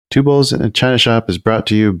Two Bulls in a China Shop is brought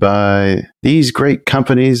to you by these great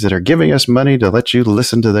companies that are giving us money to let you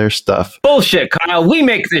listen to their stuff. Bullshit, Kyle. We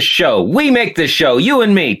make this show. You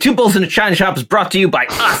and me. Two Bulls in a China Shop is brought to you by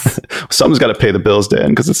us. Someone's got to pay the bills, Dan,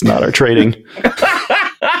 because it's not our trading.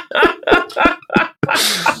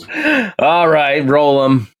 All right, roll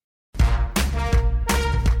them.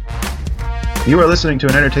 You are listening to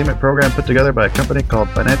an entertainment program put together by a company called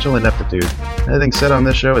Financial Ineptitude. Anything said on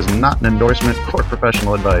this show is not an endorsement or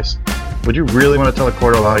professional advice. Would you really want to tell a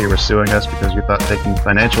court of law you were suing us because you thought taking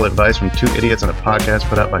financial advice from two idiots on a podcast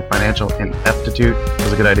put out by Financial Ineptitude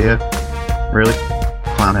was a good idea? Really?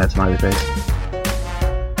 Clown hat smiley face.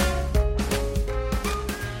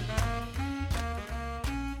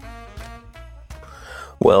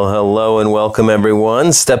 Well, hello and welcome,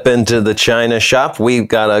 everyone. Step into the China Shop. We've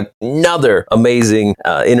got another amazing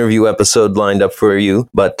interview episode lined up for you.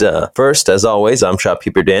 But first, as always, I'm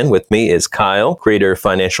Shopkeeper Dan. With me is Kyle, creator of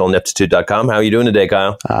FinancialIneptitude.com. How are you doing today,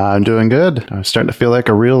 Kyle? I'm doing good. I'm starting to feel like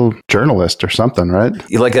a real journalist or something, right?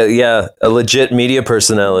 You're like a legit media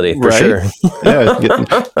personality, for right? sure. Yeah,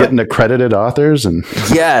 getting accredited authors and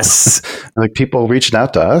yes, like people reaching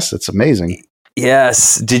out to us. It's amazing.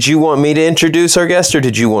 Yes. Did you want me to introduce our guest or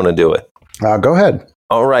did you want to do it? Go ahead.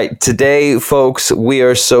 All right. Today, folks, we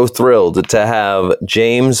are so thrilled to have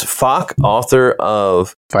James Falk, author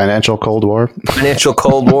of Financial Cold War. Financial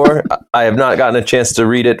Cold War. I have not gotten a chance to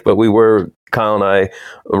read it, but Kyle and I,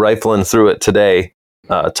 rifling through it today,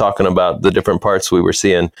 talking about the different parts we were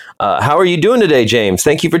seeing. How are you doing today, James?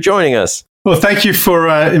 Thank you for joining us. Well, thank you for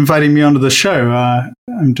inviting me onto the show.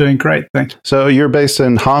 I'm doing great, thank you. So you're based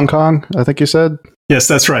in Hong Kong, I think you said? Yes,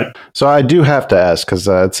 that's right. So I do have to ask, because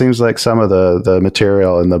it seems like some of the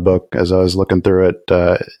material in the book, as I was looking through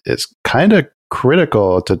it, is kind of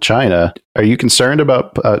critical to China. Are you concerned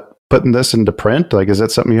about putting this into print? Like, is that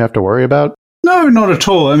something you have to worry about? No, not at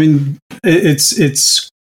all. I mean, it's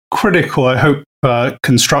critical, I hope,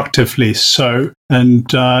 constructively so, and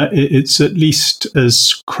it's at least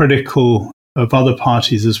as critical of other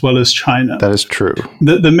parties as well as China. That is true.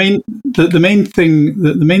 The main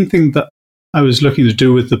thing that I was looking to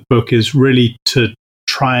do with the book is really to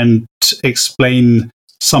try and explain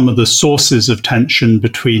some of the sources of tension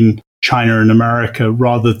between China and America,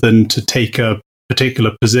 rather than to take a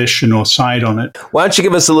particular position or side on it. Why don't you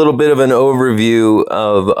give us a little bit of an overview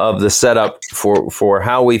of the setup for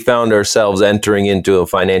how we found ourselves entering into a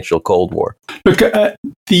financial Cold War? Look,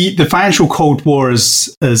 the financial Cold War,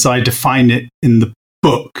 as I define it in the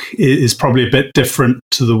book, is probably a bit different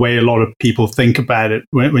to the way a lot of people think about it.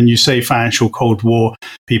 When you say financial Cold War,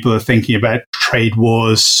 people are thinking about trade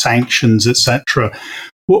wars, sanctions, etc.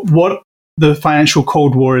 What the financial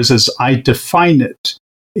Cold War is, as I define it,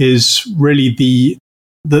 is really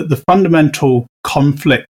the fundamental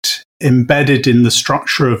conflict embedded in the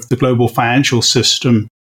structure of the global financial system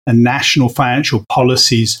and national financial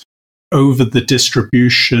policies over the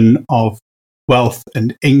distribution of wealth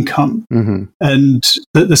and income. Mm-hmm. And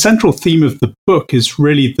the central theme of the book is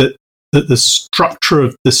really that the structure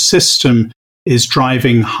of the system is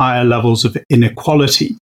driving higher levels of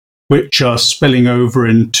inequality, which are spilling over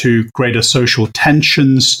into greater social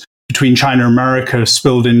tensions between China and America,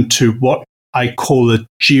 spilled into what I call a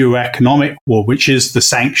geoeconomic war, which is the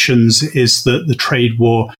sanctions, is the trade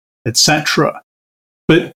war, etc.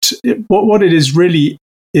 But what it is really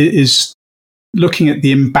is looking at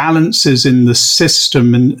the imbalances in the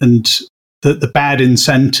system and the bad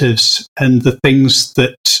incentives and the things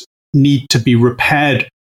that need to be repaired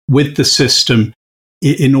with the system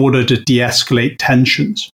in order to de-escalate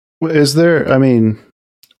tensions. Is there,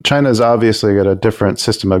 China's obviously got a different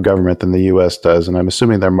system of government than the U.S. does, and I'm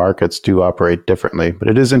assuming their markets do operate differently. But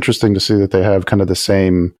it is interesting to see that they have kind of the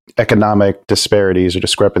same economic disparities or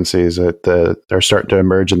discrepancies that are starting to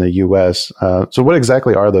emerge in the U.S. So what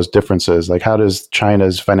exactly are those differences? Like, how does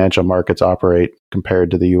China's financial markets operate compared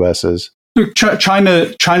to the U.S.'s? Look,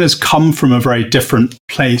 China's come from a very different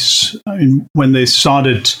place. I mean, when they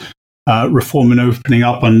started reform and opening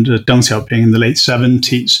up under Deng Xiaoping in the late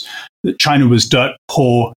 70s, China was dirt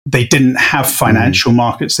poor. They didn't have financial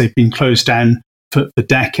markets. They've been closed down for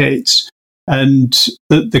decades. And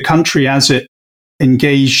the country, as it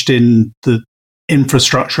engaged in the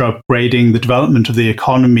infrastructure upgrading, the development of the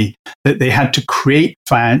economy, that they had to create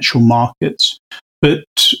financial markets. But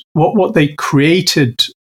what they created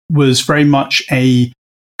was very much a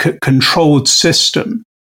controlled system.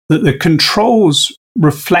 That the controls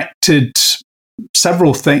reflected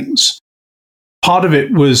several things. Part of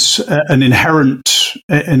it was an inherent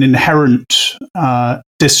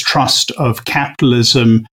distrust of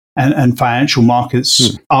capitalism and financial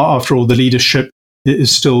markets. After all, the leadership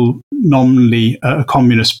is still nominally a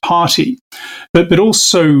communist party, but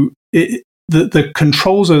also the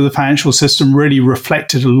controls over the financial system really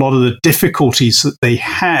reflected a lot of the difficulties that they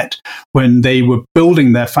had when they were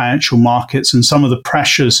building their financial markets and some of the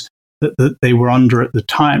pressures that they were under at the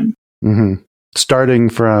time. Mm-hmm. Starting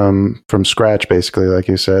from scratch, basically, like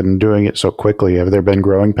you said, and doing it so quickly. Have there been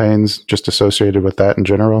growing pains just associated with that in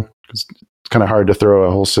general? It's kind of hard to throw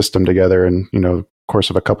a whole system together in, course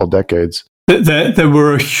of a couple decades. There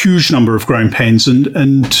were a huge number of growing pains,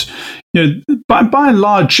 and by and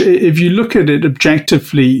large, if you look at it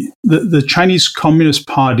objectively, the Chinese Communist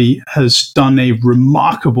Party has done a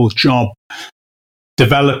remarkable job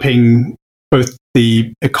developing both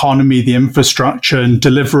the economy, the infrastructure, and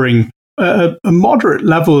delivering a moderate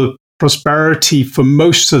level of prosperity for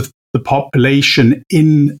most of the population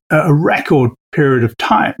in a record period of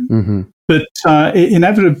time. Mm-hmm. But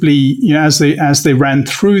inevitably, as they ran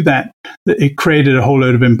through that, it created a whole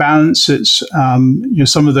load of imbalances.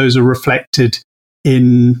 Some of those are reflected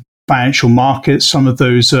in financial markets. Some of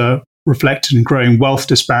those are reflected in growing wealth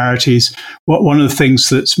disparities. One of the things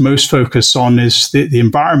that's most focused on is the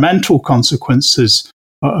environmental consequences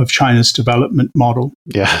of China's development model.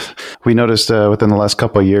 Yeah, we noticed within the last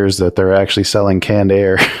couple of years that they're actually selling canned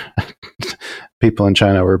air. People in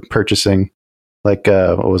China were purchasing, like,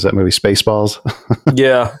 what was that movie, Spaceballs?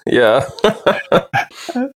 Yeah. I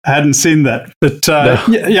hadn't seen that. But No.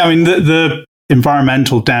 the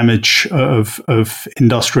environmental damage of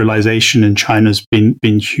industrialization in China has been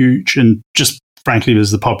huge. And just frankly,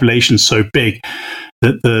 as the population's so big,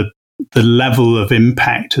 that the level of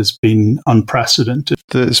impact has been unprecedented.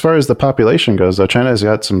 As far as the population goes, though, China's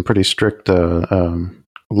got some pretty strict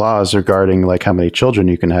laws regarding like how many children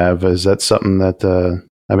you can have. Is that something that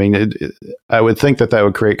I would think that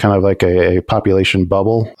would create kind of like a population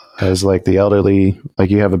bubble, as like the elderly, like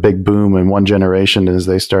you have a big boom in one generation as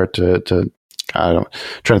they start to trying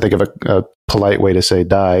to think of a polite way to say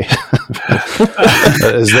die.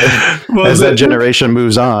 as that generation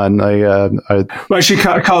moves on, actually,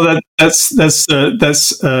 Carl, I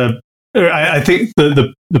think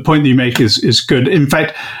the point that you make is good. In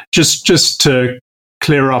fact, just to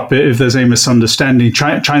clear up if there's any misunderstanding,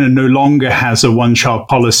 China no longer has a one-child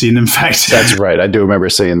policy, and in fact, that's right. I do remember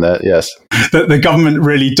seeing that. Yes, the government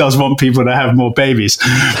really does want people to have more babies.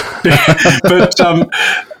 But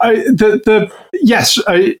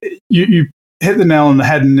you hit the nail on the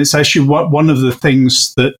head, and it's actually one of the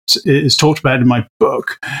things that is talked about in my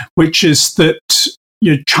book, which is that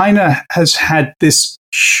China has had this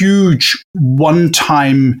huge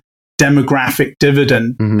one-time demographic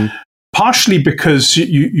dividend. Mm-hmm. Partially because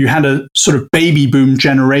you had a sort of baby boom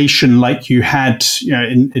generation like you had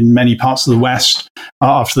in many parts of the West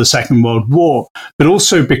after the Second World War, but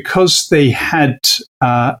also because they had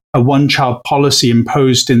a one-child policy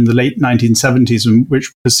imposed in the late 1970s, and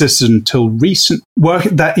which persisted until recent.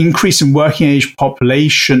 That increase in working age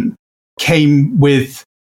population came with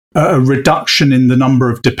a reduction in the number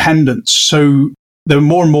of dependents. So there were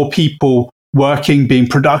more and more people working, being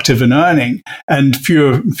productive and earning, and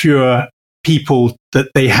fewer people that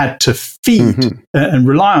they had to feed and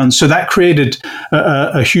rely on. So that created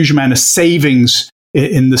a huge amount of savings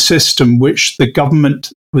in the system, which the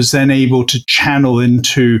government was then able to channel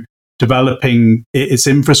into developing its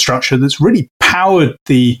infrastructure that's really powered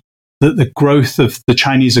the growth of the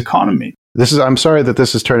Chinese economy. I'm sorry that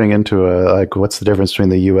this is turning into what's the difference between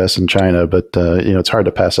the U.S. and China, but it's hard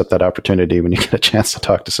to pass up that opportunity when you get a chance to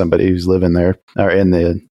talk to somebody who's living there or in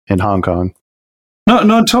Hong Kong. No,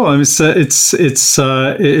 not at all. It's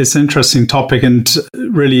an interesting topic, and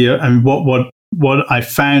really, what I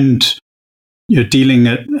found, dealing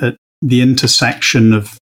at the intersection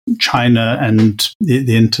of China and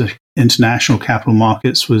the international capital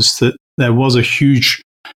markets, was that there was a huge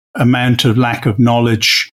amount of lack of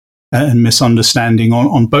knowledge and misunderstanding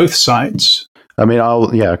on both sides. I mean,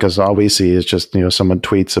 because all we see is just someone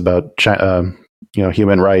tweets about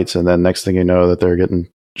human rights, and then next thing you know that they're getting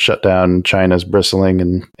shut down. China's bristling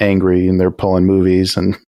and angry, and they're pulling movies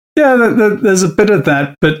and there's a bit of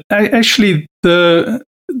that. But actually, the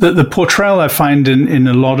portrayal I find in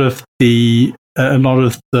a lot of the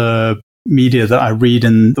media that I read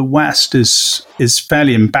in the West is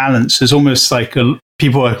fairly imbalanced. It's almost like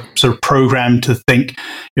people are sort of programmed to think,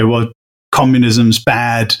 communism's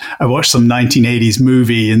bad. I watched some 1980s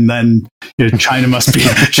movie, and then China must be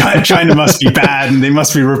China must be bad, and they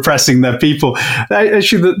must be repressing their people.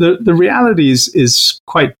 Actually, the reality is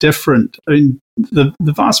quite different. I mean, the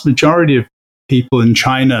vast majority of people in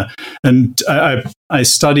China, and I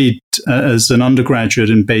studied as an undergraduate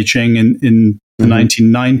in Beijing in the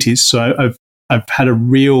 1990s, so I've had a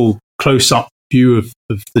real close-up view of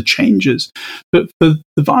the changes. But for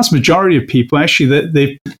the vast majority of people, actually,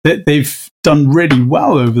 they've done really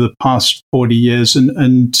well over the past 40 years,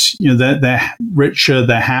 and they're richer,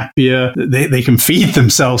 they're happier, they can feed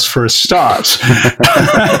themselves for a start.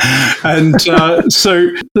 And so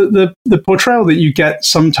the portrayal that you get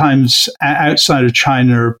sometimes outside of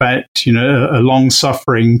China about a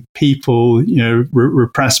long-suffering people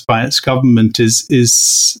repressed by its government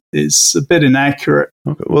is a bit inaccurate.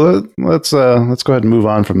 Okay, well, let's go ahead and move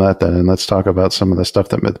on from that then, and let's talk about some of the stuff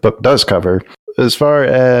that the book does cover. As far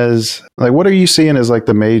as what are you seeing as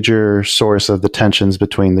the major source of the tensions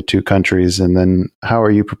between the two countries, and then how are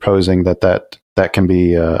you proposing that can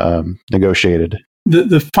be negotiated?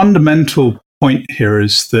 The fundamental point here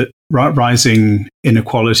is that rising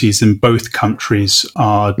inequalities in both countries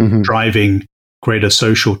are driving greater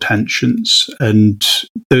social tensions, and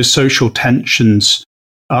those social tensions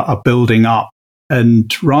are building up.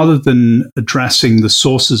 And rather than addressing the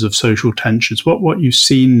sources of social tensions, what you've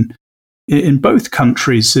seen in both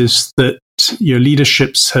countries is that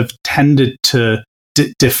leaderships have tended to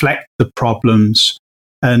deflect the problems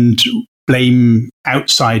and blame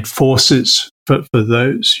outside forces for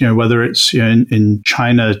those. Whether it's in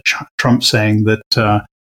China, Trump saying that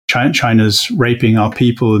China's raping our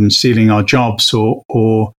people and stealing our jobs, or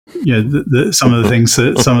some of the things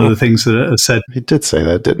that are said. He did say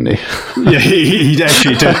that, didn't he? Yeah, he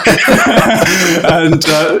actually did.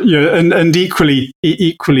 And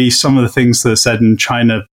equally, some of the things that are said in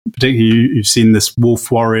China, particularly you've seen this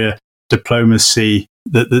wolf warrior diplomacy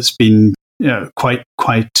that's been quite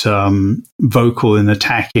vocal in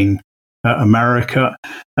attacking America.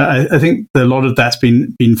 I think a lot of that's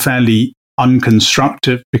been fairly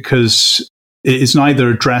unconstructive, because it is neither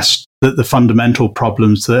addressed the fundamental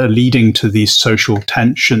problems that are leading to these social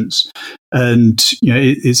tensions, and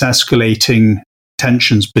it's escalating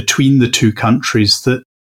tensions between the two countries that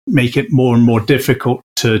make it more and more difficult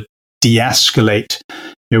to de-escalate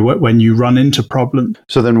when you run into problems.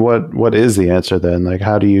 So then what is the answer then?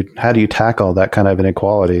 How do you tackle that kind of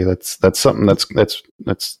inequality? That's something that's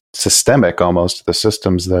systemic almost to the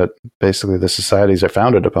systems that basically the societies are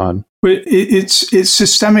founded upon. It's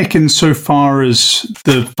systemic insofar as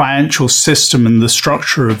the financial system and the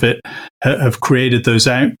structure of it have created those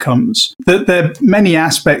outcomes. There are many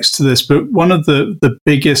aspects to this, but one of the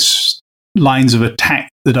biggest lines of attack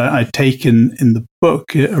that I take in the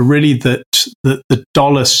book are really that the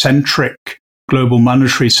dollar-centric global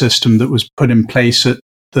monetary system that was put in place at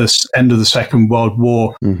the end of the Second World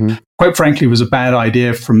War, quite frankly, was a bad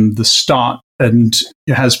idea from the start, and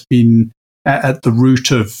it has been at the root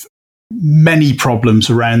of many problems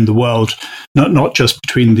around the world, not just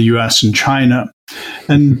between the US and China.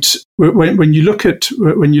 And when you look at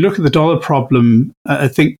the dollar problem, I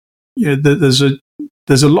think there's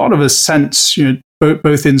a lot of a sense,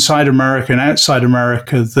 both inside America and outside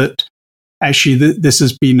America, that actually this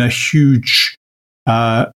has been a huge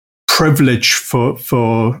privilege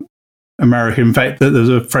for America. In fact, there's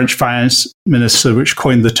a French finance minister which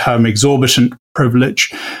coined the term exorbitant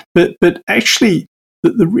privilege. But actually,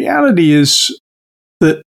 the reality is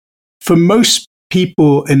that for most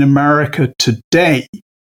people in America today,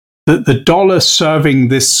 that the dollar serving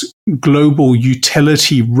this global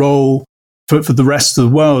utility role for the rest of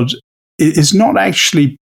the world is not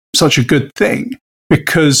actually such a good thing,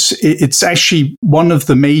 because it's actually one of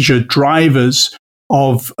the major drivers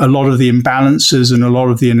of a lot of the imbalances and a lot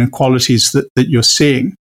of the inequalities that you're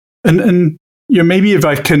seeing. And maybe if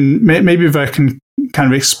I can kind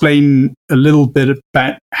of explain a little bit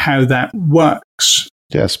about how that works.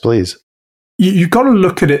 Yes, please. You've got to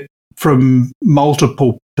look at it from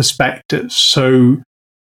multiple perspectives. So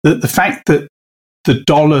the fact that the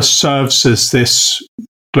dollar serves as this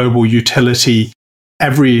global utility,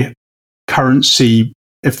 every currency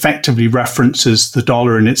effectively references the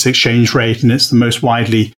dollar and its exchange rate, and it's the most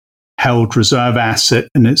widely held reserve asset,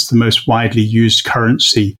 and it's the most widely used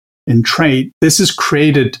currency in trade. This has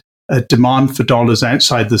created a demand for dollars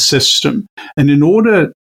outside the system. And in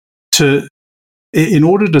order to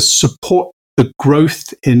support the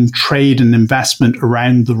growth in trade and investment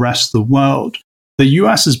around the rest of the world, the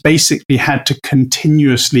US has basically had to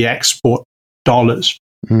continuously export dollars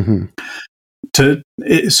so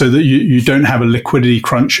that you don't have a liquidity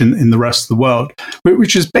crunch in the rest of the world,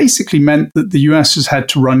 which has basically meant that the US has had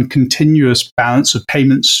to run continuous balance of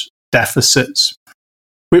payments deficits,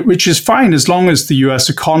 which is fine as long as the US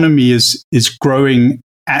economy is growing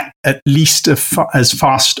at least as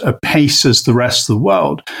fast a pace as the rest of the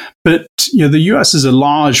world. But the US is a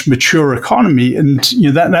large, mature economy, and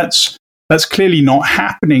that's clearly not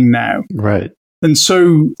happening now. Right. And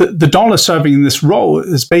so the dollar serving in this role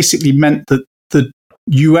has basically meant that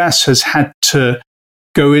US has had to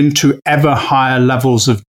go into ever higher levels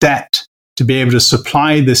of debt to be able to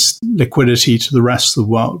supply this liquidity to the rest of the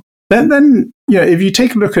world. Then if you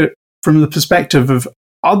take a look at it from the perspective of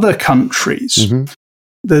other countries,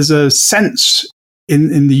 there's a sense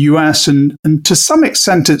in the US, and to some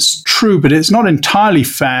extent it's true, but it's not entirely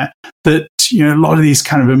fair, that a lot of these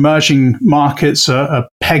kind of emerging markets are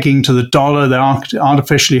pegging to the dollar. They're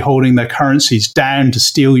artificially holding their currencies down to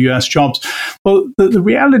steal US jobs. Well, the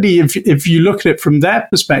reality, if you look at it from their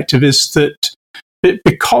perspective, is that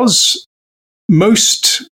because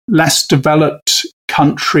most less developed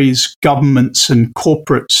countries, governments, and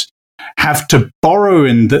corporates have to borrow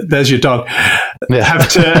there's your dog. Yeah. Have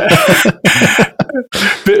to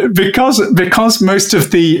because most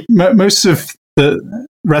of the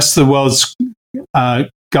rest of the world's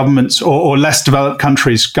governments or less developed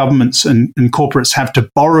countries, governments and corporates have to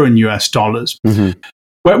borrow in US dollars.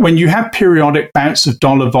 When you have periodic bouts of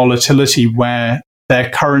dollar volatility where their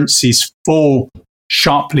currencies fall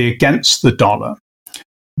sharply against the dollar,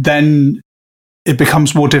 then it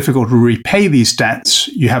becomes more difficult to repay these debts.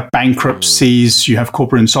 You have bankruptcies, you have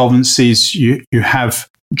corporate insolvencies, you have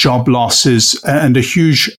job losses, and a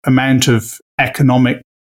huge amount of economic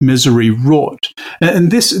misery wrought. And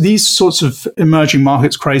these sorts of emerging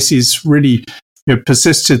markets crises really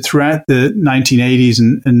persisted throughout the 1980s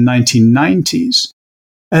and 1990s.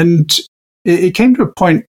 And it came to a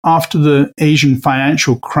point after the Asian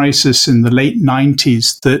financial crisis in the late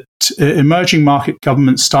 90s that emerging market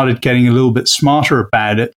governments started getting a little bit smarter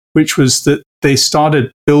about it, which was that they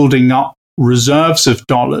started building up reserves of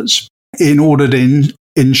dollars in order to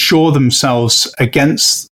insure themselves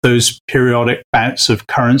against those periodic bouts of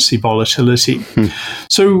currency volatility.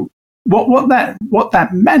 So what that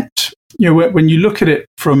meant, when you look at it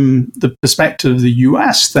from the perspective of the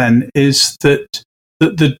US, then is that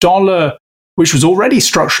the dollar, which was already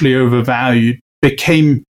structurally overvalued,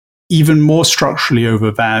 became even more structurally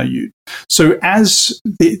overvalued. So as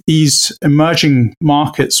these emerging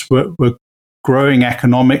markets were growing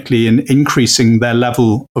economically and increasing their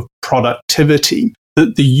level of productivity,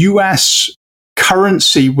 the US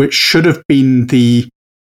currency, which should have been the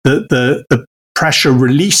pressure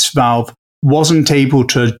release valve, wasn't able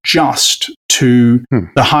to adjust to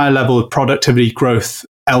the higher level of productivity growth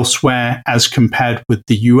elsewhere as compared with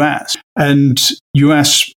the US. And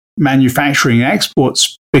US manufacturing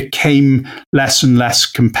exports became less and less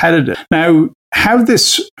competitive. Now, how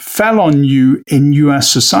this fell on you in US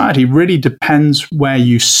society really depends where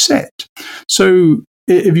you sit. So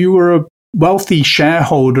if you were a wealthy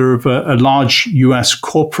shareholder of a large US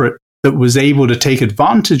corporate that was able to take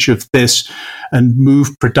advantage of this and move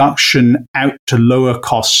production out to lower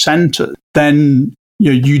cost centers, then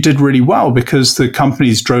you did really well because the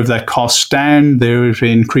companies drove their costs down, they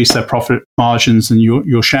increased their profit margins, and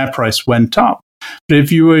your share price went up. But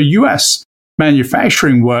if you were a US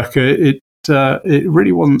manufacturing worker, it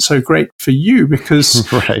really wasn't so great for you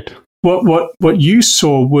because right. what you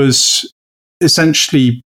saw was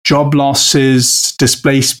essentially job losses,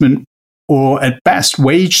 displacement, or at best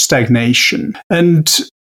wage stagnation. And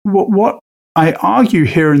what I argue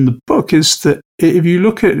here in the book is that if you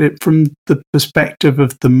look at it from the perspective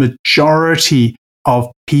of the majority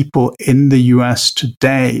of people in the US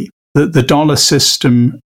today, that the dollar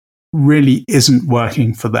system really isn't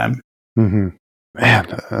working for them.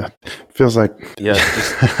 Man, feels like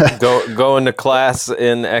just go into class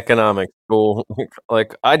in economics school.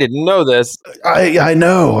 Like, I didn't know this. I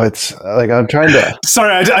know. It's like I'm trying to.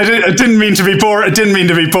 Sorry, I didn't mean to be boring. I didn't mean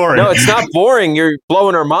to be boring. No, it's not boring. You're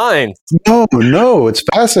blowing our minds. No, it's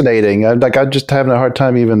fascinating. I'm just having a hard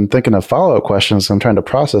time even thinking of follow-up questions. I'm trying to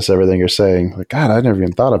process everything you're saying. Like, God, I never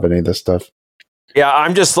even thought of any of this stuff. Yeah,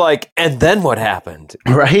 I'm just like, and then what happened?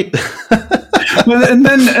 Right. Well, and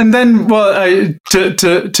then,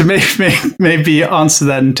 to maybe answer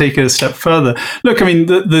that and take it a step further. Look, I mean,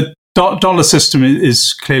 the dollar system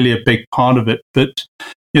is clearly a big part of it, but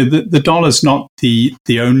the dollar's not the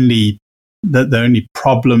only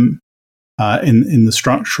problem in the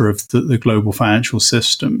structure of the global financial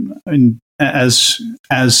system. And as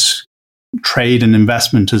trade and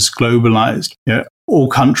investment has globalized, all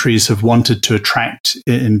countries have wanted to attract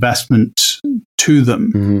investment to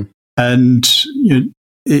them. Mm-hmm. And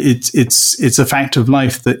it's a fact of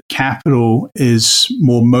life that capital is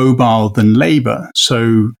more mobile than labor.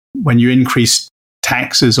 So when you increase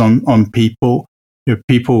taxes on people,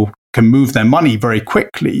 people can move their money very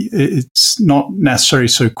quickly. It's not necessarily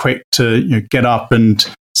so quick to get up and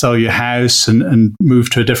sell your house and move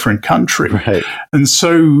to a different country. Right. And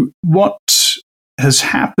so what has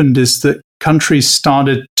happened is that countries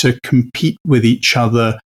started to compete with each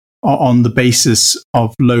other on the basis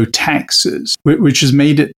of low taxes, which has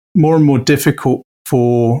made it more and more difficult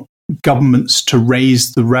for governments to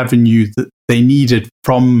raise the revenue that they needed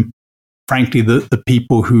from, frankly, the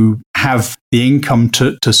people who have the income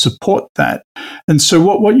to support that. And so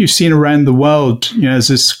what you've seen around the world, as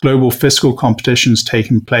this global fiscal competition's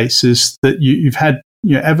taken place, is that you've had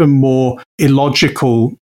ever more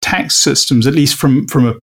illogical tax systems, at least from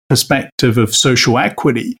a perspective of social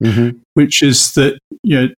equity, which is that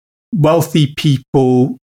wealthy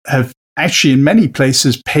people have actually in many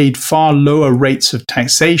places paid far lower rates of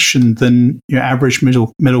taxation than your average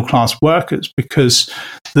middle class workers, because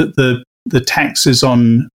the taxes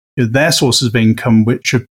on their sources of income,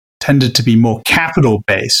 which have tended to be more capital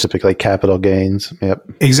based, typically capital gains,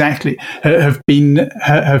 exactly, have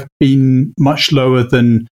been much lower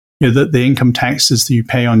than the income taxes that you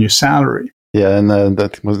pay on your salary. Yeah, and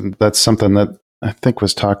that's something that I think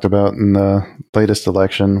was talked about in the latest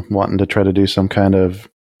election, wanting to try to do some kind of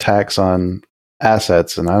tax on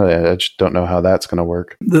assets, and I just don't know how that's going to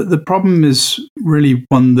work. The problem is really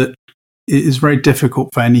one that is very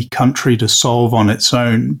difficult for any country to solve on its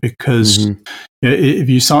own, because if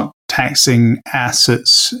you start taxing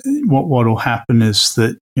assets, what will happen is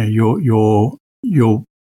that your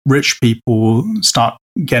rich people will start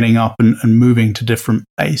getting up and moving to different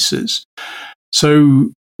places. So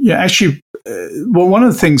actually, one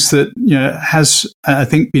of the things that has, I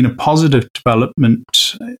think, been a positive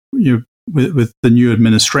development with the new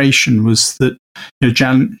administration was that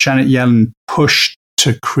Janet Yellen pushed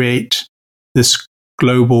to create this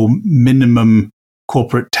global minimum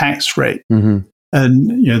corporate tax rate, and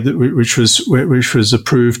which was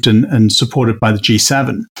approved and supported by the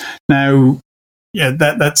G7. Now,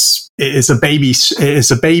 it's a baby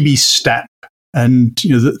step, and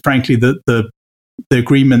frankly, the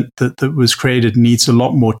agreement that was created needs a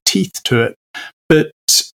lot more teeth to it. But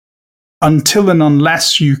until and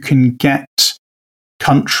unless you can get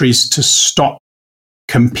countries to stop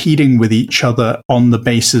competing with each other on the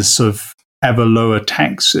basis of ever lower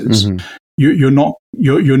taxes, you're not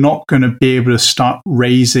going to be able to start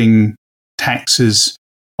raising taxes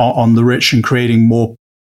on the rich and creating more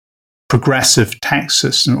progressive tax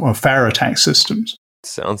systems or fairer tax systems.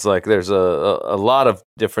 Sounds like there's a lot of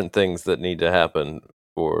different things that need to happen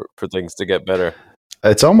for things to get better.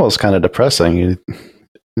 It's almost kind of depressing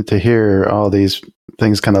to hear all these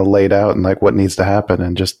things kind of laid out and like what needs to happen,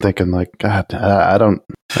 and just thinking like, God, I don't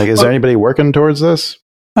like. Is there anybody working towards this?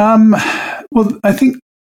 Well, I think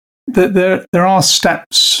that there are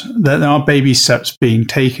steps, that there are baby steps being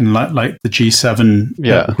taken, like the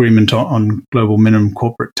G7 agreement on global minimum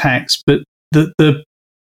corporate tax. But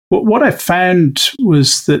what I found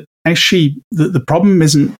was that actually the problem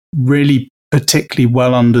isn't really particularly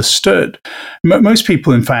well understood. Most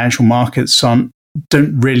people in financial markets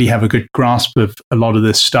don't really have a good grasp of a lot of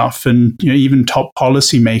this stuff, and even top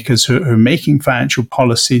policymakers who are making financial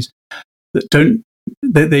policies that don't.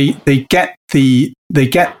 They get the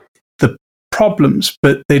problems,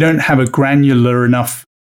 but they don't have a granular enough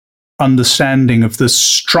understanding of the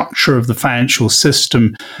structure of the financial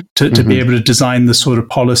system to be able to design the sort of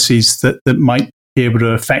policies that might be able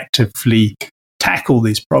to effectively tackle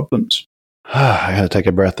these problems. I got to take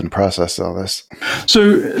a breath and process all this. So,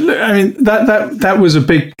 I mean, that was a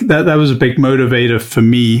big motivator for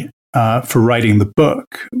me for writing the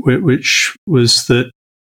book, which was that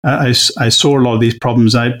I saw a lot of these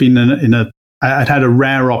problems. I'd been I'd had a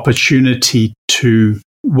rare opportunity to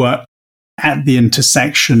work at the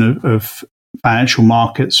intersection of financial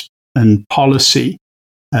markets and policy,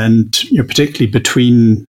 and particularly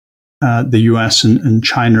between the US and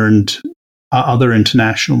China and other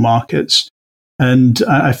international markets. And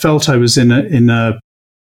I felt I was in a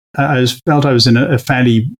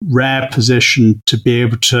fairly rare position to be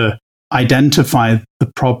able to identify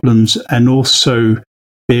the problems and also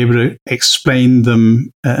be able to explain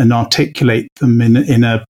them and articulate them in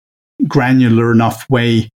a granular enough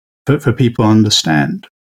way for people to understand.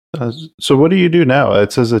 So what do you do now?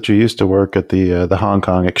 It says that you used to work at the Hong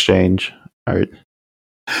Kong Exchange. Are you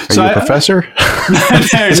a professor? No,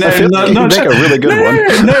 you make a really good one.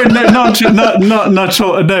 Not at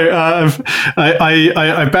all. No,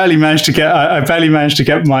 I barely managed to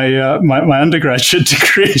get my undergraduate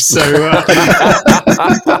degree. So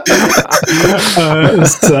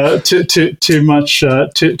it's too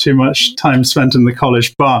much time spent in the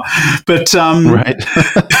college bar. But right.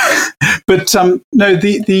 But no,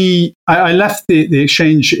 I left the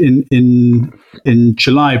exchange in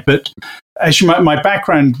July, but. Actually, my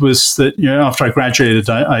background was that after I graduated,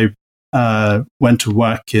 I went to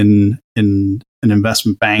work in an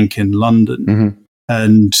investment bank in London,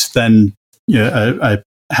 and then I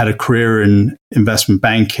had a career in investment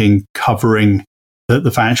banking, covering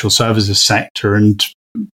the financial services sector, and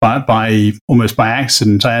by almost by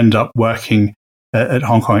accident, I ended up working at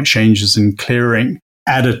Hong Kong Exchanges and Clearing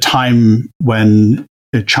at a time when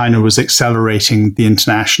China was accelerating the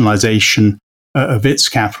internationalization of its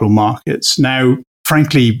capital markets. Now,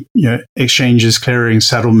 frankly, exchanges, clearing,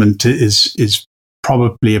 settlement is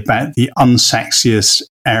probably about the unsexiest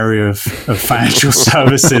area of financial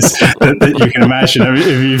services that you can imagine. I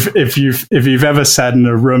mean, if you've ever sat in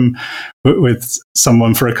a room with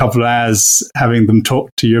someone for a couple of hours, having them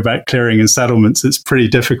talk to you about clearing and settlements, it's pretty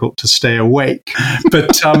difficult to stay awake.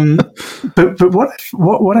 But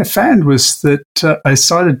what I found was that I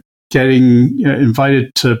started getting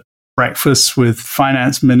invited to breakfast with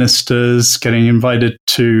finance ministers, getting invited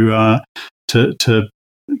to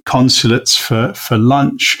consulates for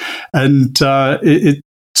lunch, and it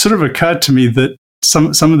sort of occurred to me that some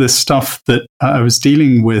of this stuff that I was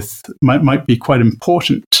dealing with might be quite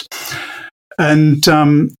important, and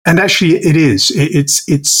actually it is.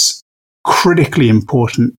 It's critically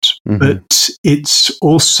important, mm-hmm. but it's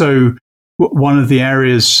also one of the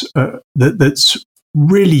areas that's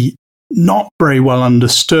really not very well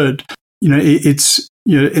understood. It's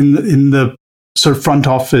in the sort of front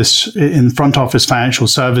office financial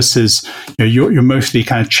services, you're mostly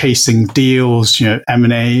kind of chasing deals,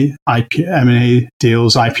 M&A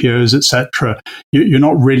deals, IPOs, etc. You're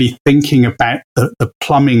not really thinking about the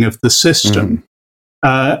plumbing of the system.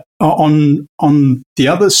 On the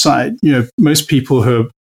other side, most people who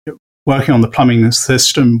are working on the plumbing of the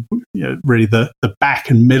system, really the back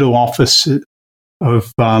and middle office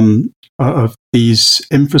of these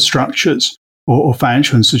infrastructures or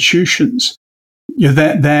financial institutions,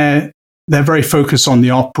 they're very focused on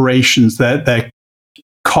the operations. They're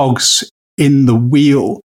cogs in the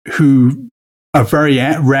wheel who are very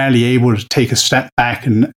rarely able to take a step back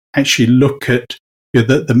and actually look at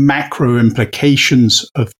the macro implications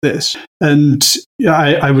of this. And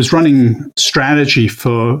I was running strategy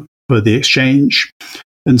for the exchange,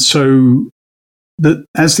 and so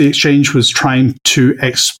as the exchange was trying to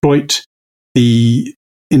exploit the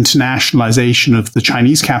internationalization of the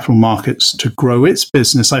Chinese capital markets to grow its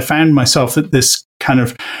business, I found myself at this kind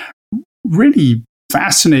of really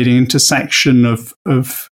fascinating intersection of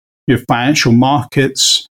financial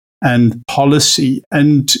markets and policy.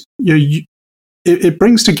 And it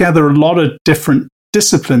brings together a lot of different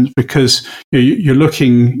disciplines, because you're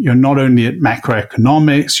looking not only at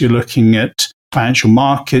macroeconomics, you're looking at financial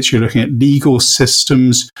markets, you're looking at legal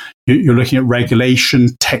systems, you're looking at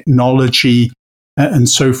regulation, technology, and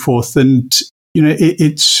so forth. And they're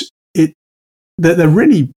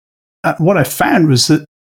really, what I found was that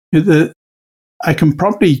I can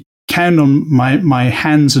probably count on my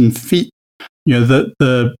hands and feet, that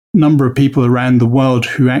the number of people around the world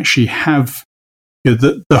who actually have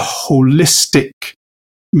the holistic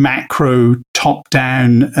macro top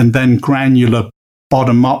down and then granular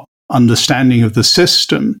bottom up understanding of the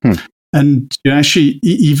system. And actually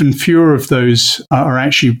even fewer of those are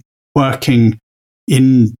actually working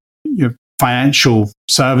in financial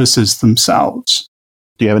services themselves.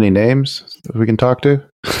 Do you have any names that we can talk to?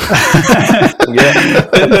 There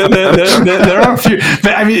are a few,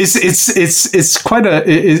 but I mean, it's quite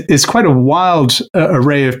a wild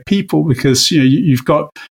array of people, because you've got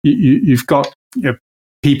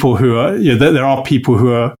people who are there are people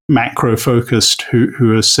who are macro focused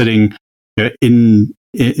who are sitting in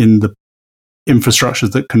the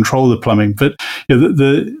infrastructures that control the plumbing, but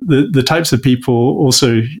the types of people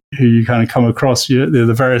also who you kind of come across,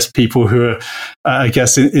 the various people who are I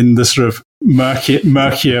guess in the sort of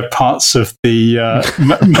murkier parts of the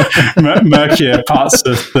murkier parts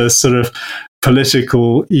of the sort of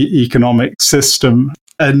political economic system,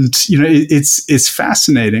 and it's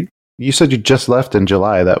fascinating. You said you just left in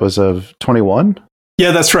July. That was of 21?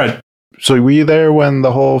 Yeah, that's right. So were you there when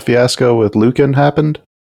the whole fiasco with Luckin happened?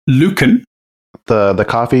 Luckin? The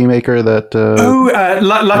coffee maker that...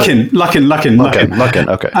 Luckin.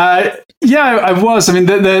 Okay. Yeah, I was. I mean,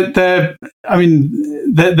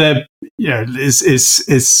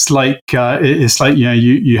 it's like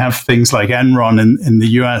you have things like Enron in the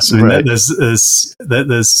US. I mean, right. There's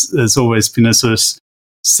always been a sort of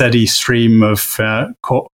steady stream of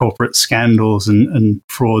corporate scandals and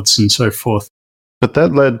frauds and so forth. But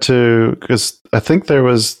that led to, because I think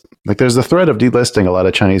there's the threat of delisting a lot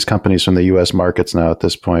of Chinese companies from the U.S. markets now at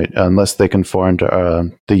this point, unless they conform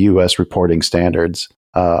to the U.S. reporting standards.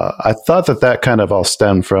 I thought that kind of all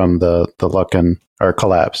stemmed from the Luckin or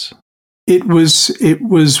collapse. It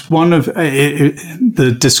was one of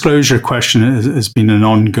the disclosure question has been an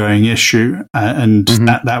ongoing issue, and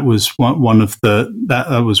that was one of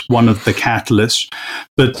the catalysts.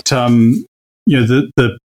 But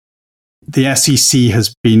the SEC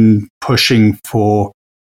has been pushing for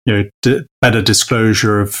better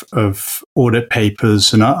disclosure of audit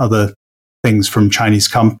papers and other things from Chinese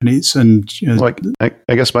companies. And I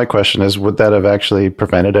guess my question is, would that have actually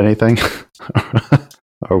prevented anything?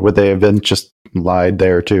 Or would they have been just lied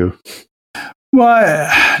there too?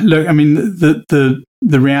 Well, look, I mean, the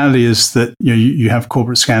reality is that you have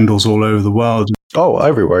corporate scandals all over the world. Oh,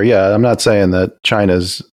 everywhere. Yeah, I'm not saying that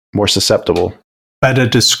China's more susceptible. Better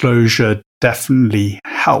disclosure definitely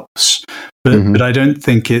helps, but I don't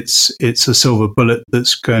think it's a silver bullet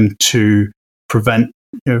that's going to prevent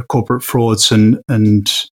corporate frauds and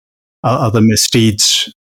other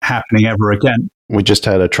misdeeds happening ever again. We just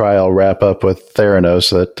had a trial wrap up with Theranos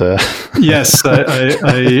that... Yes,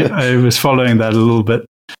 I was following that a little bit.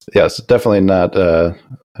 Yes, definitely not.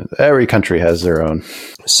 Every country has their own.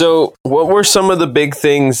 So what were some of the big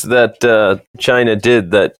things that China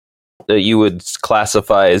did that you would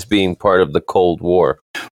classify as being part of the Cold War?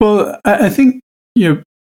 Well, I think,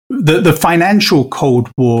 the financial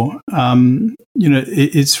Cold War,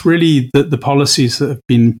 it's really the policies that have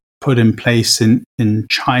been put in place in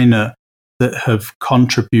China that have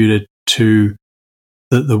contributed to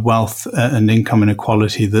the wealth and income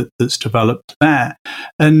inequality that's developed there.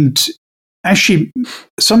 And actually,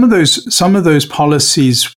 some of those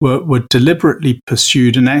policies were deliberately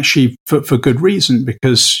pursued, and actually for good reason,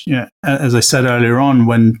 because as I said earlier on,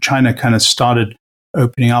 when China kind of started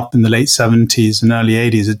opening up in the late 70s and early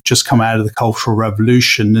 80s, it just come out of the Cultural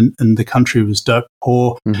Revolution, and the country was dirt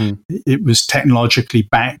poor. It was technologically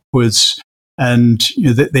backwards. And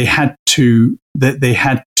they had to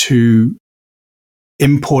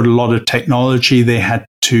import a lot of technology. They had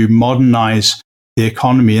to modernize the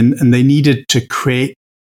economy, and they needed to create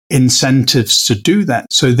incentives to do that.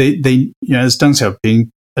 So they as Deng Xiaoping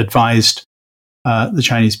advised the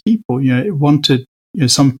Chinese people, it wanted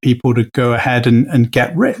some people to go ahead and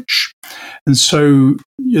get rich, and so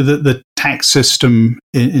the tax system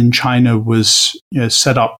in China was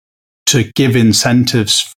set up to give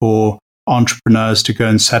incentives for entrepreneurs to go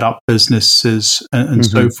and set up businesses and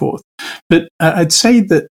so forth. But I'd say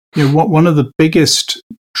that one of the biggest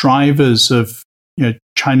drivers of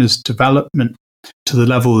China's development to the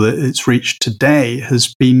level that it's reached today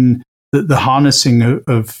has been the harnessing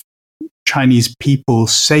of Chinese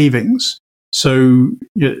people's savings. So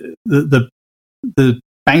the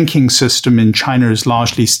banking system in China is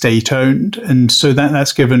largely state-owned, and so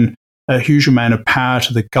that's given a huge amount of power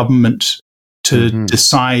to the government to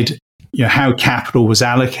decide how capital was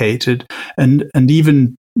allocated, and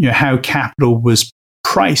even how capital was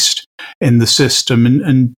priced in the system.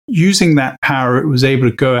 And using that power, it was able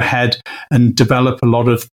to go ahead and develop a lot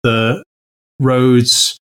of the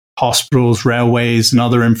roads, hospitals, railways, and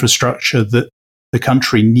other infrastructure that the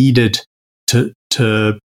country needed to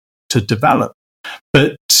develop.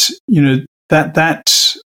 But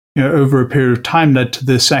that over a period of time led to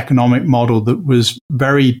this economic model that was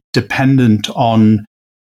very dependent on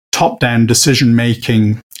top-down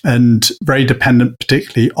decision-making and very dependent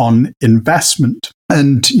particularly on investment.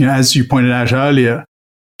 And as you pointed out earlier,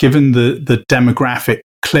 given the demographic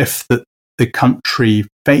cliff that the country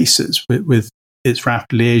faces with its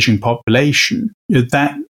rapidly aging population,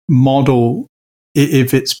 that model,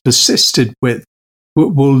 if it's persisted with,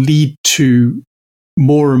 will lead to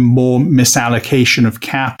more and more misallocation of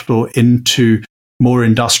capital into more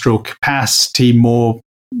industrial capacity, more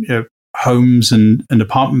homes and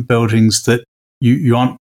apartment buildings that you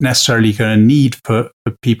aren't necessarily going to need for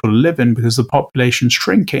people to live in because the population's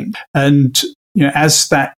shrinking. And as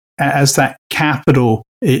that capital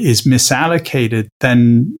is misallocated,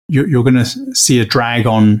 then you're going to see a drag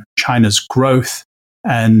on China's growth,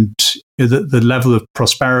 and the level of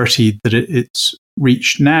prosperity that it's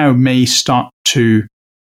reached now may start to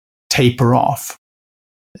taper off.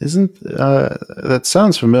 Isn't that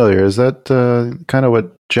sounds familiar? Is that kind of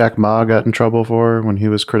what Jack Ma got in trouble for when he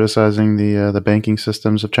was criticizing the banking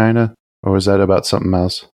systems of China, or was that about something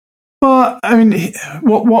else? Well, I mean,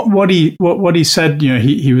 what he said,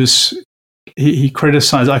 he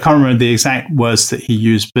criticized. I can't remember the exact words that he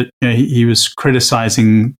used, but he was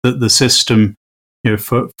criticizing the system,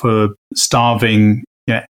 for starving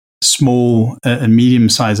small and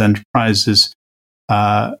medium-sized enterprises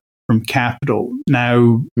from capital.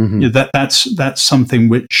 Now, that's something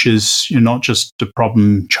which is not just a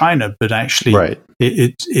problem in China, but actually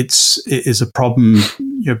it is a problem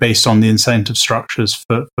based on the incentive structures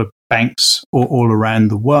for banks all around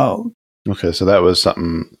the world. Okay, so that was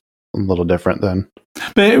something a little different then.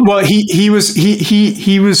 But well, he made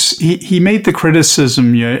the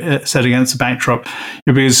criticism, set against the backdrop,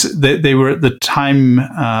 because they were at the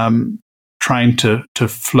time trying to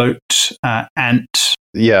float Ant.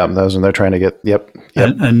 Yeah, that was when they're trying to get. Yep.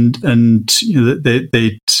 And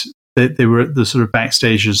they were at the sort of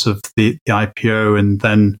backstages of the IPO, and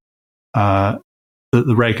then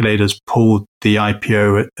the regulators pulled the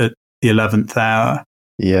IPO at the 11th hour.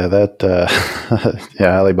 Yeah,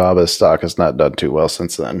 Alibaba's stock has not done too well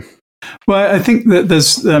since then. Well, I think that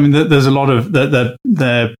there's a lot of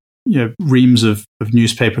the reams of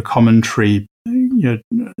newspaper commentary,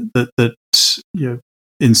 that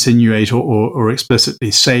insinuate or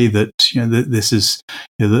explicitly say that that this is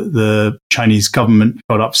the Chinese government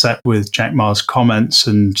got upset with Jack Ma's comments,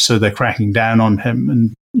 and so they're cracking down on him,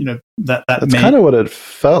 and that's kind of what it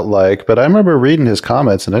felt like. But I remember reading his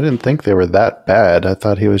comments, and I didn't think they were that bad. I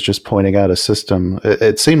thought he was just pointing out a system.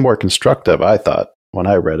 It seemed more constructive, I thought, when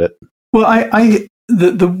I read it. Well,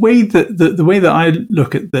 the way that I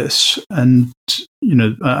look at this, and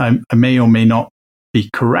I may or may not be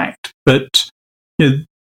correct, but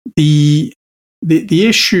the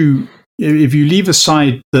issue, if you leave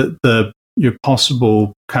aside the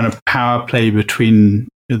possible kind of power play between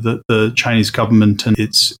the Chinese government and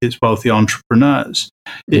its wealthy entrepreneurs,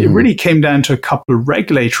 it really came down to a couple of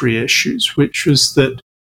regulatory issues, which was that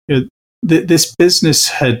this business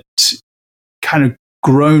had kind of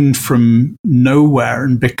grown from nowhere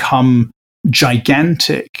and become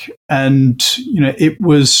gigantic, and it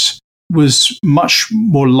was much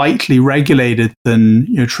more lightly regulated than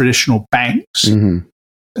traditional banks.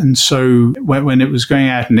 And so when it was going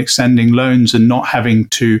out and extending loans and not having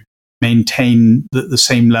to maintain the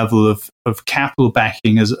same level of capital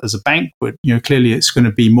backing as a bank would, clearly it's going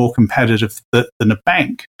to be more competitive than a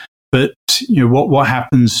bank. But what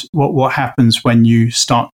happens when you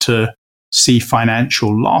start to see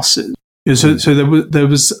financial losses? So there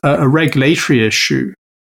was a regulatory issue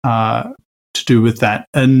to do with that,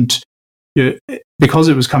 and because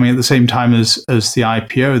it was coming at the same time as the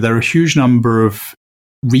IPO, there are a huge number of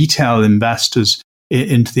retail investors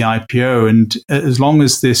into the IPO, and as long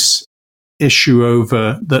as this issue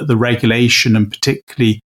over the regulation, and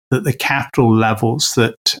particularly the capital levels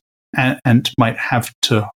that Ant might have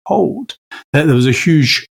to hold, there was a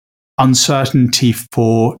huge uncertainty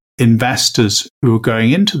for investors who were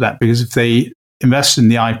going into that, because if they invest in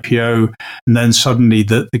the IPO and then suddenly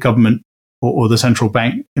the government or the central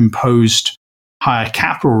bank imposed higher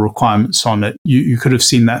capital requirements on it, you could have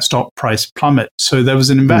seen that stock price plummet. So there was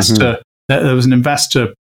an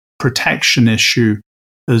investor protection issue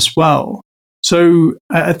as well. So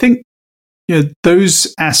I think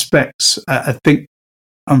those aspects, I think,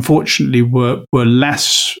 unfortunately, were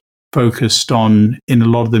less focused on in a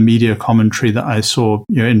lot of the media commentary that I saw,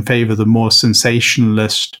 in favor of the more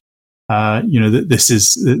sensationalist. That this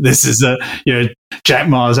is a Jack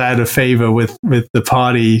Ma's out of favor with the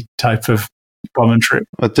party type of commentary.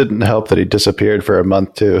 It didn't help that he disappeared for a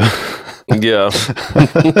month too. Yeah.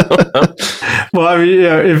 Well, I mean,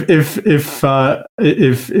 if I'd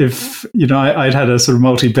had a sort of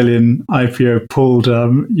multi-billion IPO pulled,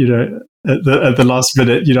 at the last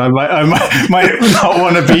minute, I might not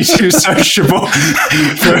want to be too sociable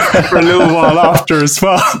for a little while after as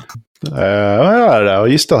well. I don't know.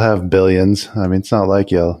 You still have billions. I mean, it's not like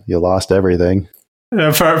you lost everything.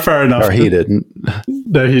 Yeah, fair enough. Or he didn't.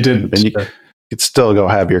 No, he didn't. And you could still go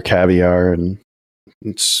have your caviar and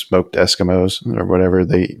smoked Eskimos or whatever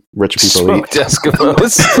the rich people smoked eat.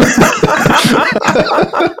 Eskimos.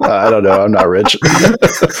 I don't know. I'm not rich.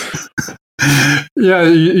 Yeah,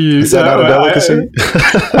 is that not a delicacy?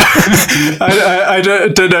 I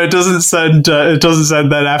don't know. It doesn't sound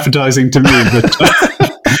that appetizing to me, but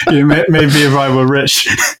maybe if I were rich,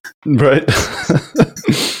 right?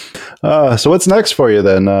 So what's next for you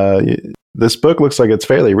then? This book looks like it's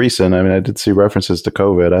fairly recent. I mean, I did see references to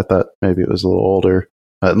COVID. I thought maybe it was a little older.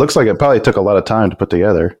 It looks like it probably took a lot of time to put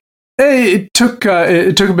together. It took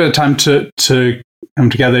a bit of time to come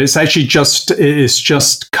together. It's actually just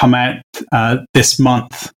come out this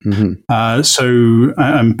month. So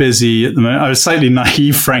I'm busy at the moment. I was slightly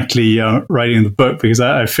naive, frankly, writing the book, because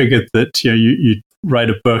I figured that you write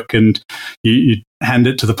a book and you hand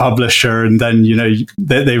it to the publisher, and then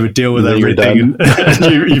they would deal with everything,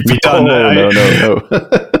 and you'd be done. No.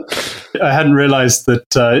 I hadn't realized that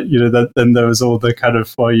that then there was all the kind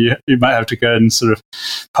of, well, you might have to go and sort of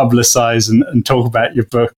publicize and talk about your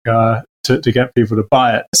book to get people to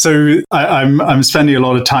buy it. So I'm spending a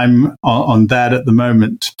lot of time on that at the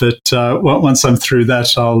moment. But once I'm through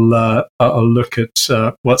that, I'll look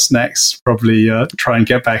at what's next. Probably try and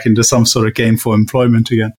get back into some sort of gainful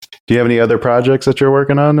employment again. Do you have any other projects that you're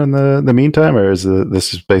working on in the meantime, or is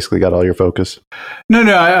this has basically got all your focus? No.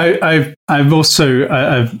 I've also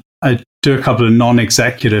I do a couple of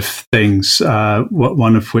non-executive things.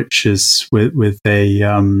 One of which is with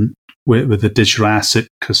a digital asset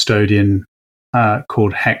custodian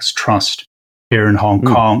called Hex Trust here in Hong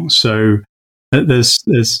Kong. So there's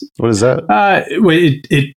what is that?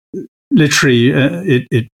 It literally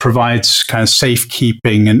it provides kind of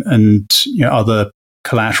safekeeping and other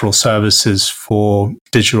collateral services for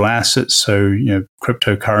digital assets. So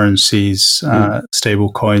cryptocurrencies,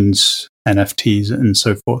 stable coins, NFTs, and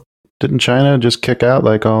so forth. Didn't China just kick out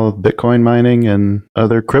like all Bitcoin mining and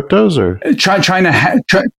other cryptos? Or China has,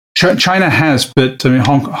 but I mean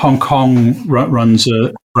Hong Kong runs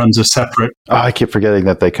a separate. I keep forgetting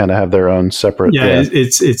that they kind of have their own separate. Yeah.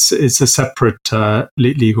 It's a separate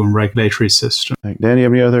legal and regulatory system. Dan, you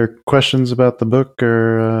have any other questions about the book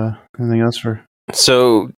or anything else for?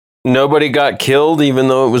 So nobody got killed, even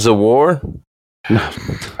though it was a war.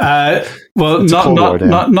 Well,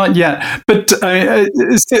 not yet. But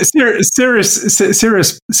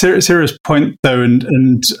serious point though,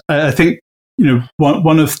 and I think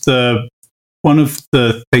one of the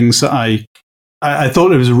things that I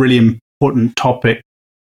thought it was a really important topic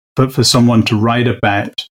for someone to write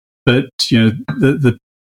about. But the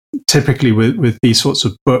typically with these sorts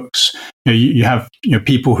of books, you have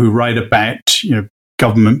people who write about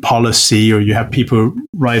government policy, or you have people who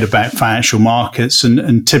write about financial markets,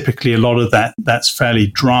 and typically a lot of that's fairly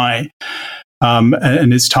dry,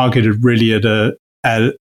 and it's targeted really at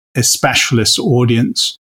a specialist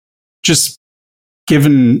audience. Just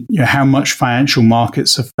given how much financial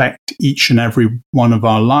markets affect each and every one of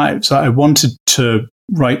our lives, I wanted to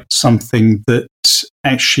write something that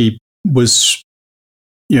actually was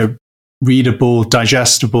readable,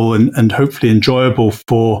 digestible, and hopefully enjoyable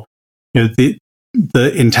for the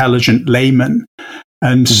intelligent layman.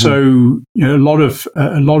 And so a lot of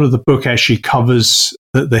the book actually covers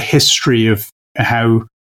the history of how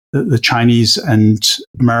the Chinese and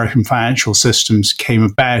American financial systems came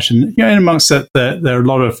about. And amongst that, there are a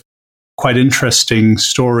lot of quite interesting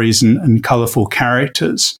stories and colorful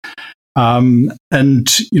characters. I'm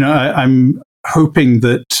hoping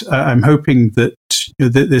that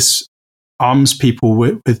this arms people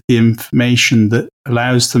with the information that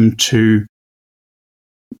allows them to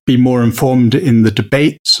be more informed in the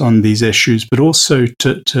debates on these issues, but also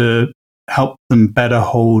to help them better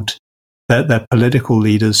hold their political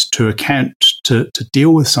leaders to account to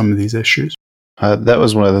deal with some of these issues. That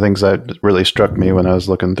was one of the things that really struck me when I was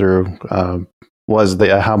looking through, was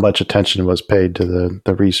how much attention was paid to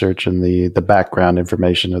the research and the background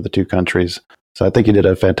information of the two countries. So I think you did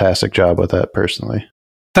a fantastic job with that personally.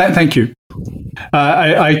 Thank you.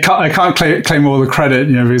 I can't claim all the credit,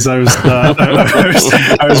 because I was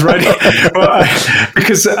I was writing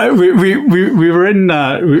because we were in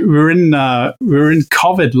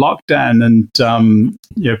COVID lockdown, and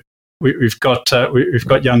we've got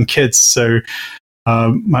young kids, so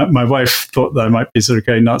my wife thought that I might be sort of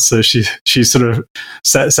going nuts, so she sort of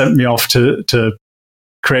sent me off to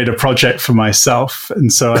create a project for myself,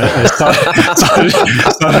 and so I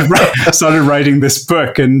started writing this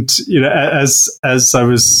book. And as I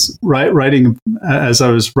was writing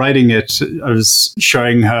it, I was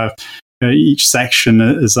showing her each section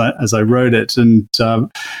as I wrote it, and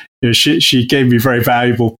she gave me very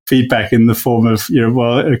valuable feedback in the form of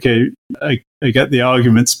well, okay, I get the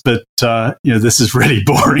arguments, but this is really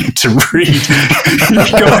boring to read.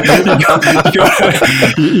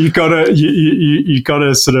 You got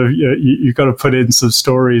to put in some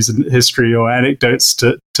stories and history or anecdotes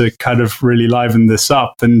to kind of really liven this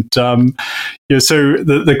up. And so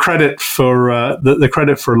the credit for the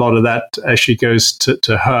credit for a lot of that actually goes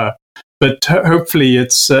to her. But hopefully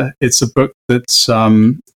it's a book that's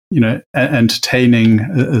entertaining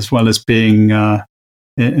as well as being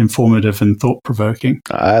informative and thought-provoking.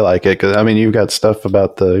 I like it because you've got stuff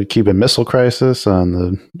about the Cuban Missile Crisis on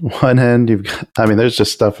the one end. There's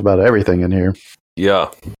just stuff about everything in here.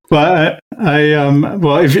 Yeah. Well,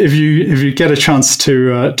 if you get a chance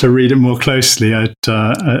to read it more closely, I'd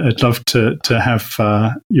love to have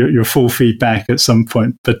your full feedback at some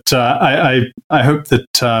point. But I hope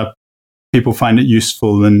that people find it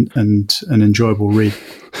useful and an enjoyable read.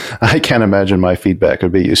 I can't imagine my feedback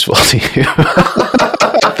would be useful to you.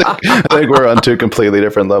 I think we're on two completely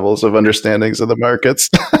different levels of understandings of the markets.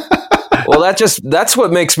 Well, that's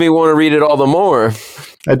what makes me want to read it all the more.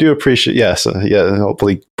 I do appreciate, yes,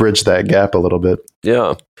 hopefully bridge that gap a little bit.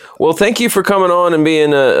 Yeah. Well, thank you for coming on and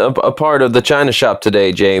being a part of the China Shop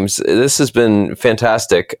today, James. This has been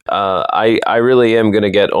fantastic. I really am going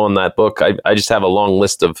to get on that book. I just have a long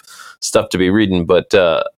list of stuff to be reading, but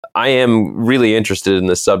I am really interested in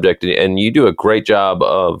this subject, and you do a great job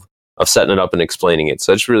of setting it up and explaining it.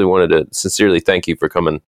 So I just really wanted to sincerely thank you for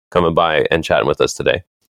coming by and chatting with us today.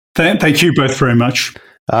 Thank you both very much.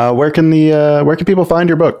 Where can people find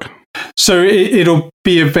your book? So it'll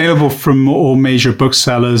be available from all major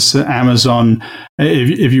booksellers, Amazon.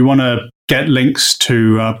 If you want to get links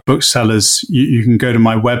to booksellers, you can go to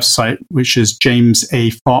my website, which is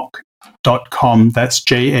jamesafok.com. That's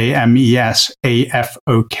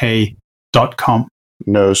JAMESAFOK.com.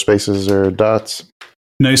 No spaces or dots?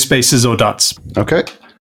 No spaces or dots. Okay.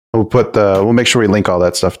 We'll make sure we link all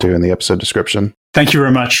that stuff too in the episode description. Thank you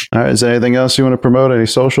very much. All right. Is there anything else you want to promote? Any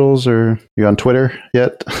socials, or you on Twitter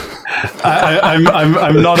yet? I'm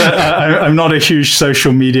not a huge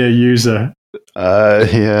social media user.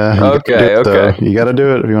 Yeah. Okay. You got to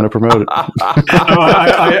do it if you want to promote it.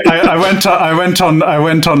 I went on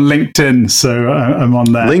LinkedIn, so I'm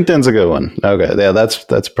on that. LinkedIn's a good one. Okay. Yeah.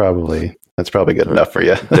 That's probably good enough for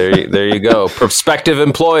you. There you go. Prospective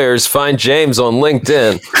employers, find James on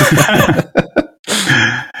LinkedIn.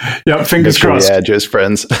 Yep, fingers crossed. Add his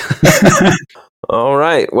friends. All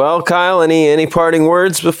right. Well, Kyle, any parting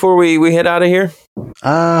words before we head out of here?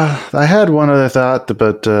 I had one other thought,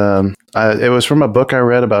 but it was from a book I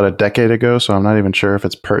read about a decade ago, so I'm not even sure if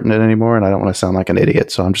it's pertinent anymore, and I don't want to sound like an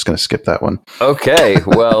idiot, so I'm just going to skip that one. Okay.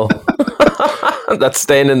 Well, that's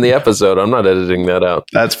staying in the episode. I'm not editing that out.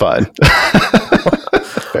 That's fine.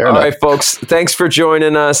 Fair All enough. right, folks. Thanks for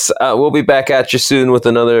joining us. We'll be back at you soon with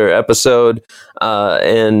another episode.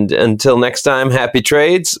 And until next time, happy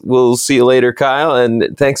trades. We'll see you later, Kyle.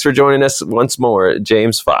 And thanks for joining us once more,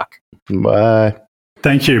 James Fok. Bye.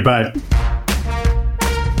 Thank you. Bye.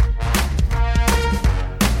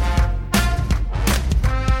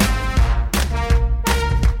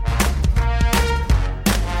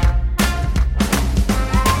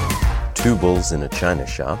 Two Bulls in a China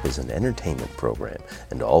Shop is an entertainment program,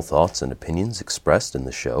 and all thoughts and opinions expressed in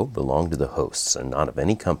the show belong to the hosts and not of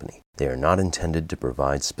any company. They are not intended to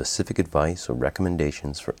provide specific advice or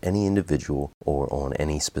recommendations for any individual or on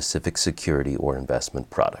any specific security or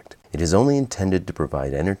investment product. It is only intended to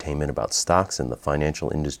provide entertainment about stocks in the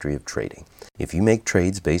financial industry of trading. If you make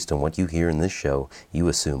trades based on what you hear in this show, you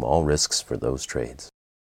assume all risks for those trades.